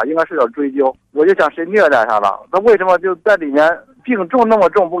惩罚，应该受到追究。我就想谁虐待他了？他为什么就在里面病重那么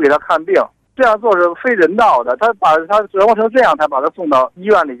重不给他看病？这样做是非人道的。他把他折磨成这样，才把他送到医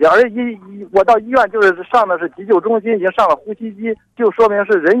院里去。而且我到医院就是上的是急救中心，已经上了呼吸机，就说明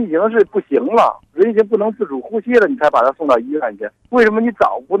是人已经是不行了，人已经不能自主呼吸了，你才把他送到医院去。为什么你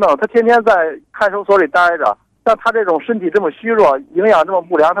早不弄？他天天在看守所里待着，像他这种身体这么虚弱，营养这么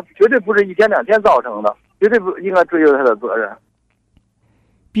不良，他绝对不是1天2天造成的，绝对不应该追究他的责任。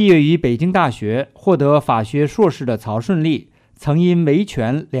毕业于北京大学，获得法学硕士的曹顺利曾因维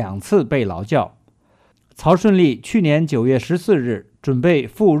权2次被劳教。曹顺利去年9月14日准备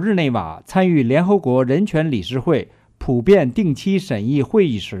赴日内瓦参与联合国人权理事会普遍定期审议会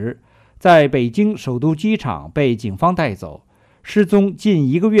议时，在北京首都机场被警方带走，失踪近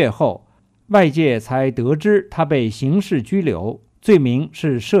1个月后，外界才得知他被刑事拘留，罪名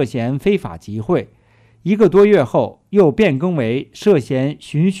是涉嫌非法集会。1个多月后，又变更为涉嫌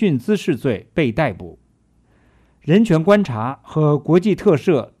寻衅滋事罪被逮捕。人权观察和国际特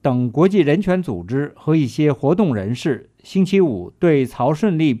赦等国际人权组织和一些活动人士星期五对曹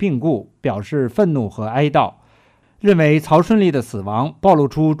顺利病故表示愤怒和哀悼，认为曹顺利的死亡暴露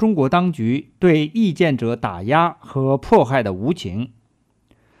出中国当局对异见者打压和迫害的无情。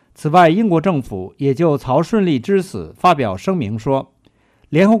此外，英国政府也就曹顺利之死发表声明说，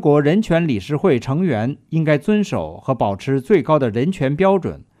联合国人权理事会成员应该遵守和保持最高的人权标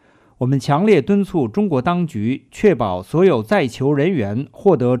准。我们强烈敦促中国当局确保所有在囚人员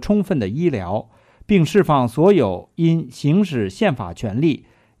获得充分的医疗，并释放所有因行使宪法权利、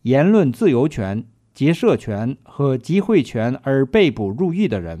言论自由权、结社权和集会权而被捕入狱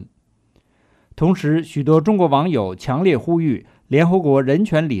的人。同时，许多中国网友强烈呼吁联合国人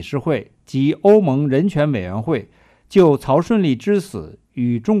权理事会及欧盟人权委员会就曹顺利之死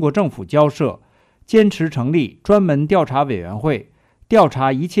与中国政府交涉，坚持成立专门调查委员会，调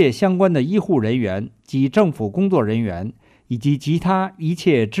查一切相关的医护人员及政府工作人员以及其他一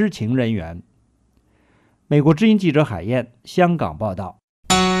切知情人员。美国之音记者海燕，香港报道。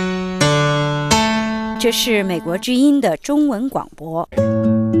这是美国之音的中文广播。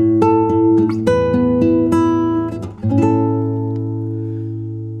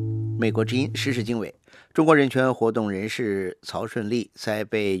美国之音时事经纬，中国人权活动人士曹顺利在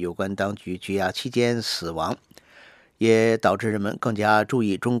被有关当局拘押期间死亡，也导致人们更加注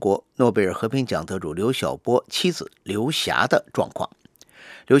意中国诺贝尔和平奖得主刘晓波妻子刘霞的状况。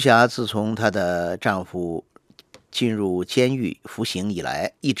刘霞自从她的丈夫进入监狱服刑以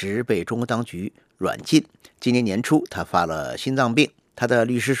来，一直被中国当局软禁。今年年初，她发了心脏病。她的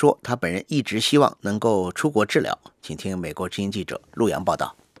律师说，她本人一直希望能够出国治疗。请听美国之音记者陆阳报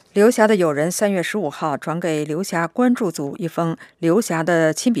道。刘霞的友人3月15号转给刘霞关注组一封刘霞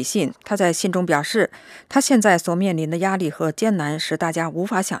的亲笔信。他在信中表示，他现在所面临的压力和艰难是大家无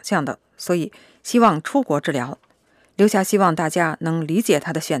法想象的，所以希望出国治疗。刘霞希望大家能理解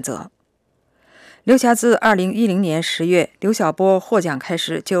他的选择。刘霞自2010年10月刘晓波获奖开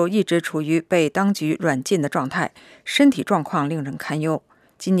始，就一直处于被当局软禁的状态，身体状况令人堪忧。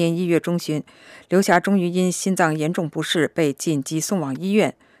今年1月中旬，刘霞终于因心脏严重不适被紧急送往医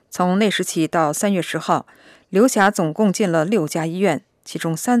院。从那时起到3月10号，刘霞总共进了6家医院，其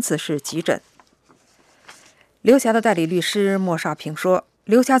中3次是急诊。刘霞的代理律师莫少平说，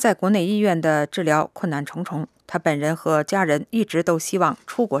刘霞在国内医院的治疗困难重重，他本人和家人一直都希望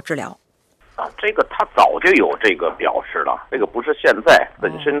出国治疗。这个他早就有这个表示了，这个不是现在，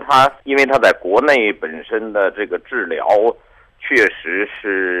本身他因为他在国内本身的这个治疗确实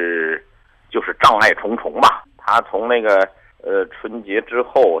是就是障碍重重吧。他从那个春节之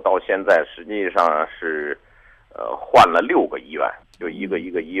后到现在，实际上是换了6个医院，就一个医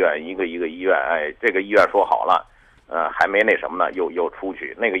院，一个医院。哎，这个医院说好了，还没那什么呢，又出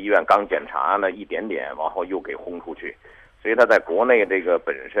去。那个医院刚检查呢一点点，然后又给轰出去。所以他在国内这个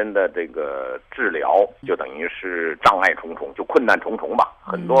本身的这个治疗，就等于是障碍重重，就困难重重吧，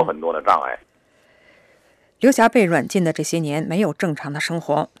很多的障碍。刘霞被软禁的这些年没有正常的生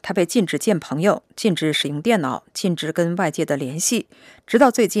活，她被禁止见朋友，禁止使用电脑，禁止跟外界的联系，直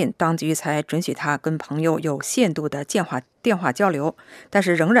到最近当局才准许她跟朋友有限度的电话交流，但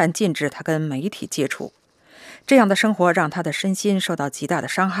是仍然禁止她跟媒体接触。这样的生活让他的身心受到极大的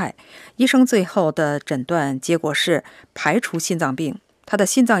伤害。医生最后的诊断结果是排除心脏病，他的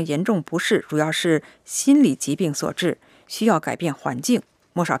心脏严重不适主要是心理疾病所致，需要改变环境。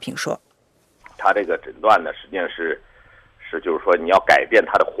莫少平说，他这个诊断呢，实际上是就是说你要改变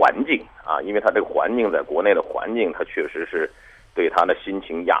他的环境啊，因为他这个环境在国内的环境，他确实是对他的心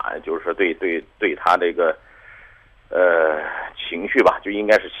情就是说对他这个情绪吧，就应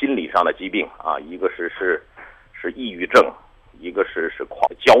该是心理上的疾病啊，一个是抑郁症，一个是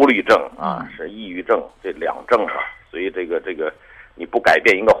焦虑症啊，是抑郁症，这两症啊，所以这个你不改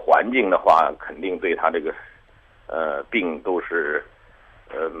变一个环境的话，肯定对他这个病都是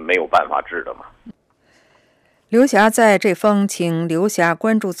没有办法治的嘛。刘霞在这封请刘霞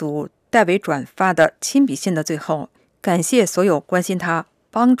关注组代为转发的亲笔信的最后，感谢所有关心他、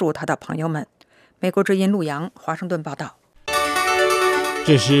帮助他的朋友们。美国之音陆洋，华盛顿报道。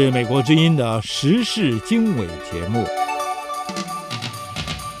这是美国之音的时事经纬节目。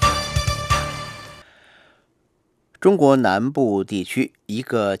中国南部地区一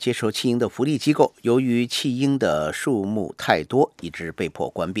个接收弃婴的福利机构，由于弃婴的数目太多，一直被迫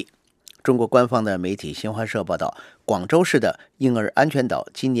关闭。中国官方的媒体新华社报道，广州市的婴儿安全岛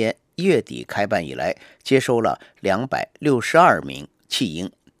今年1月底开办以来，接收了262名弃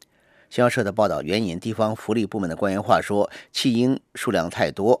婴。新华社的报道援引地方福利部门的官员话说，弃婴数量太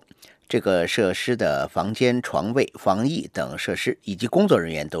多，这个设施的房间、床位、防疫等设施以及工作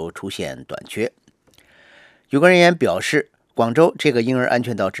人员都出现短缺。有关人员表示，广州这个婴儿安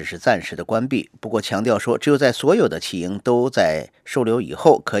全岛只是暂时的关闭，不过强调说，只有在所有的弃婴都在收留以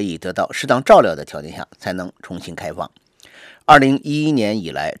后，可以得到适当照料的条件下，才能重新开放。2011年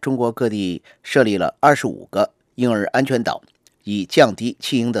以来，中国各地设立了25个婴儿安全岛，以降低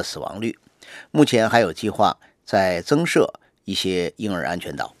弃婴的死亡率。目前还有计划再增设一些婴儿安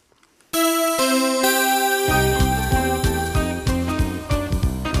全岛。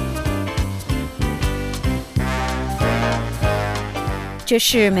这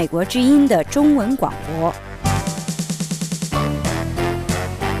是美国之音的中文广播。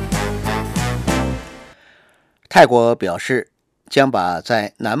泰国表示，将把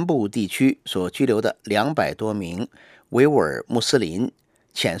在南部地区所拘留的200多名维吾尔穆斯林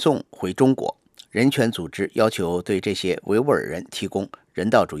遣送回中国。人权组织要求对这些维吾尔人提供人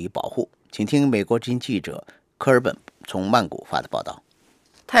道主义保护。请听美国之音记者科尔本从曼谷发的报道。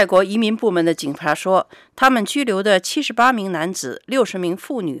泰国移民部门的警察说，他们拘留的78名男子、60名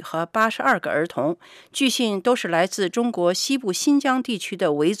妇女和82个儿童，据信都是来自中国西部新疆地区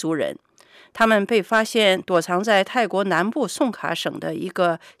的维族人。他们被发现躲藏在泰国南部宋卡省的一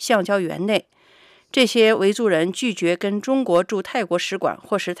个橡胶园内。这些维族人拒绝跟中国驻泰国使馆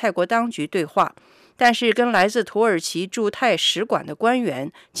或是泰国当局对话，但是跟来自土耳其驻泰使馆的官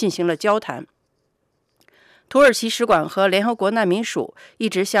员进行了交谈。土耳其使馆和联合国难民署一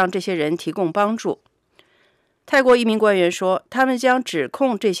直向这些人提供帮助。泰国移民官员说，他们将指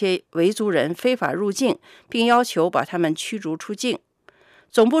控这些维族人非法入境，并要求把他们驱逐出境。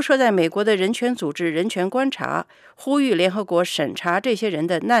总部设在美国的人权组织人权观察呼吁联合国审查这些人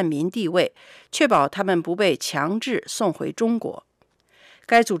的难民地位，确保他们不被强制送回中国。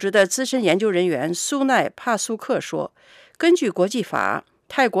该组织的资深研究人员苏奈帕苏克说，根据国际法，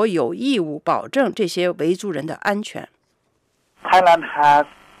泰国有义务保证这些维族人的安全。Thailand has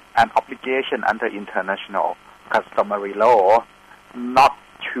an obligation under international customary law not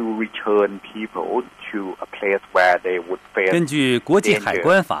to return people to a place where they would face danger. 根据国际海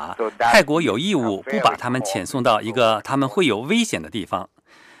关法，泰国有义务不把他们遣送到一个他们会有危险的地方。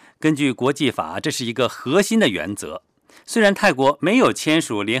根据国际法，这是一个核心的原则。虽然泰国没有签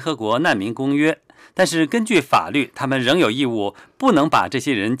署联合国难民公约，但是根据法律，他们仍有义务不能把这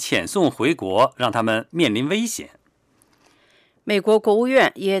些人遣送回国，让他们面临危险。美国国务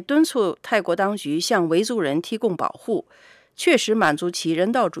院也敦促泰国当局向维族人提供保护，确实满足其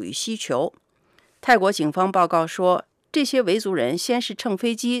人道主义需求。泰国警方报告说，这些维族人先是乘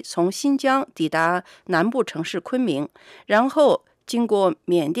飞机从新疆抵达南部城市昆明，然后经过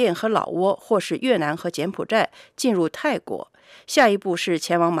缅甸和老挝，或是越南和柬埔寨进入泰国，下一步是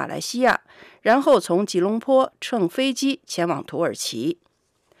前往马来西亚，然后从吉隆坡乘飞机前往土耳其。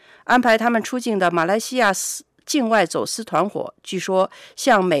安排他们出境的马来西亚境外走私团伙据说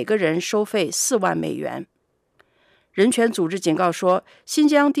向每个人收费4万美元。人权组织警告说，新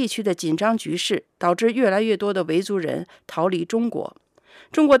疆地区的紧张局势导致越来越多的维族人逃离中国。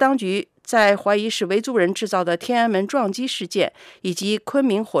中国当局在怀疑是维族人制造的天安门撞击事件以及昆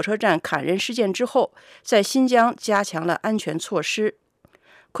明火车站砍人事件之后，在新疆加强了安全措施。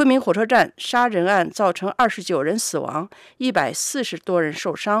昆明火车站杀人案造成29人死亡，140多人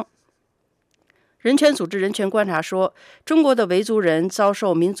受伤。人权组织人权观察说，中国的维族人遭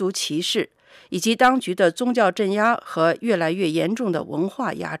受民族歧视，以及当局的宗教镇压和越来越严重的文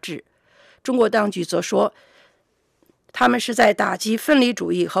化压制。中国当局则说，他们是在打击分离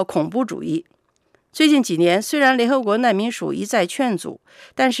主义和恐怖主义。最近几年，虽然联合国难民署一再劝阻，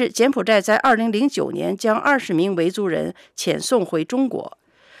但是柬埔寨在2009年将20名维族人遣送回中国，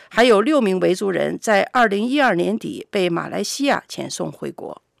还有6名维族人在2012年底被马来西亚遣送回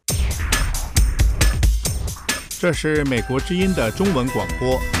国。这是美国之音的中文广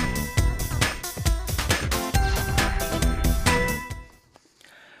播。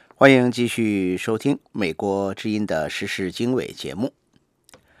欢迎继续收听美国之音的时事经纬节目。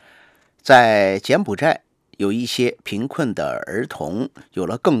在柬埔寨，有一些贫困的儿童有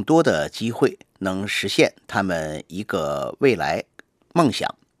了更多的机会，能实现他们一个未来梦想，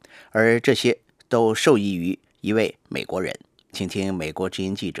而这些都受益于一位美国人。请听美国之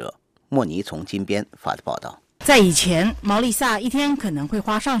音记者莫尼从金边发的报道。在以前，毛丽萨一天可能会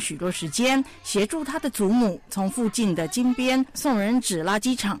花上许多时间协助她的祖母从附近的金边送人纸垃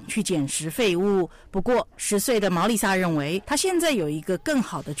圾场去捡拾废物。不过10岁的毛丽萨认为，她现在有一个更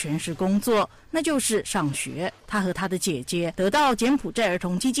好的全职工作，那就是上学。她和她的姐姐得到柬埔寨儿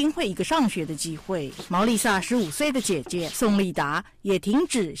童基金会一个上学的机会。毛丽萨15岁的姐姐宋丽达也停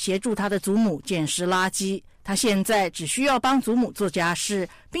止协助她的祖母捡拾垃圾。他现在只需要帮祖母做家事，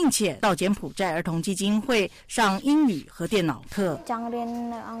并且到柬埔寨儿童基金会上英语和电脑课。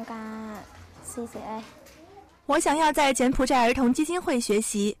我想要在柬埔寨儿童基金会学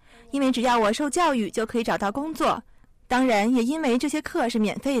习，因为只要我受教育就可以找到工作。当然，也因为这些课是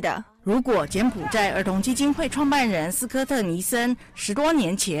免费的。如果柬埔寨儿童基金会创办人斯科特·尼森10多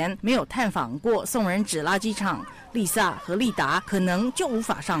年前没有探访过送人纸垃圾场，丽萨和丽达可能就无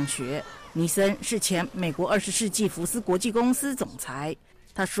法上学。尼森是前美国20世纪福斯国际公司总裁。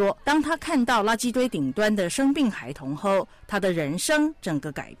他说，当他看到垃圾堆顶端的生病孩童后，他的人生整个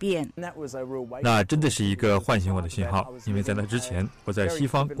改变。那真的是一个唤醒我的信号，因为在那之前，我在西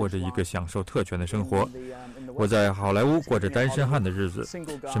方过着一个享受特权的生活，我在好莱坞过着单身汉的日子，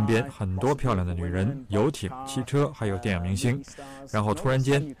身边很多漂亮的女人、游艇、汽车，还有电影明星。然后突然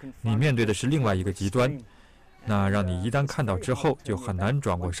间，你面对的是另外一个极端，那让你一旦看到之后，就很难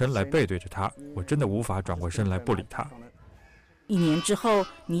转过身来背对着他。我真的无法转过身来不理他。1年之后，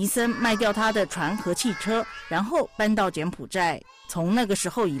尼森卖掉他的船和汽车，然后搬到柬埔寨。从那个时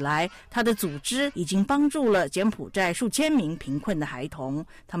候以来，他的组织已经帮助了柬埔寨数千名贫困的孩童，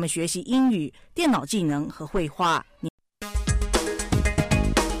他们学习英语、电脑技能和绘画。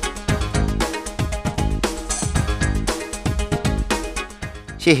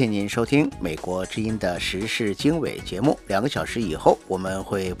谢谢您收听美国之音的时事经纬节目。2个小时以后，我们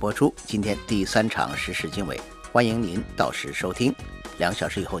会播出今天第3场时事经纬，欢迎您到时收听。2小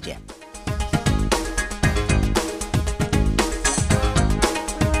时以后见。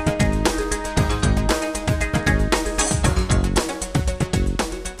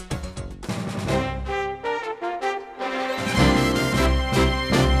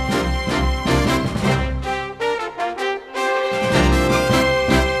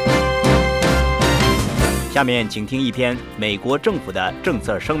下面请听一篇美国政府的政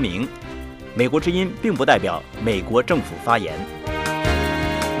策声明。美国之音并不代表美国政府发言。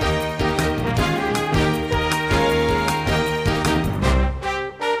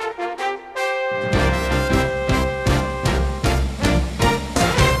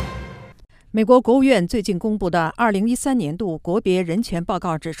美国国务院最近公布的2013年度国别人权报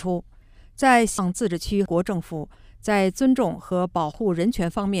告指出，在自治区国政府在尊重和保护人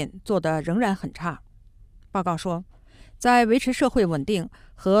权方面做得仍然很差。报告说，在维持社会稳定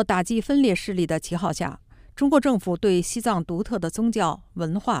和打击分裂势力的旗号下，中国政府对西藏独特的宗教、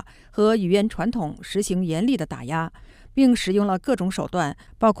文化和语言传统实行严厉的打压，并使用了各种手段，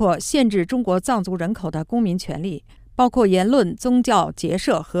包括限制中国藏族人口的公民权利，包括言论、宗教结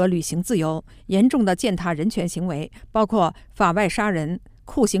社和旅行自由，严重的践踏人权行为，包括法外杀人、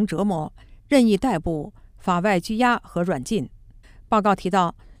酷刑折磨、任意逮捕、法外拘押和软禁。报告提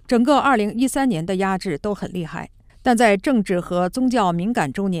到，整个2013年的压制都很厉害，但在政治和宗教敏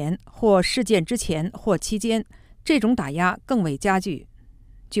感周年或事件之前或期间，这种打压更为加剧。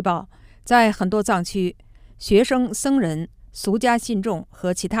据报，在很多藏区，学生、僧人、俗家信众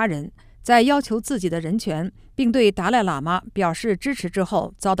和其他人在要求自己的人权并对达赖喇嘛表示支持之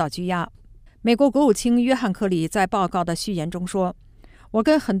后遭到拘押。美国国务卿约翰·克里在报告的序言中说，我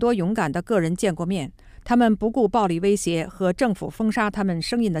跟很多勇敢的个人见过面，他们不顾暴力威胁和政府封杀他们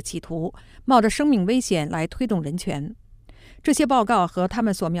声音的企图，冒着生命危险来推动人权。这些报告和他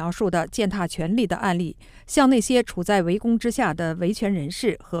们所描述的践踏权利的案例，向那些处在围攻之下的维权人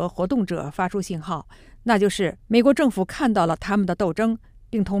士和活动者发出信号，那就是美国政府看到了他们的斗争，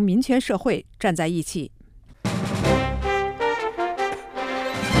并同民权社会站在一起。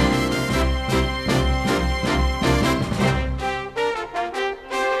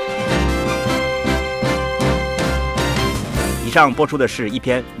以上播出的是一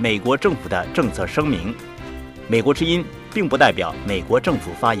篇美国政府的政策声明。美国之音并不代表美国政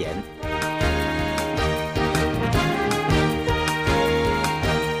府发言。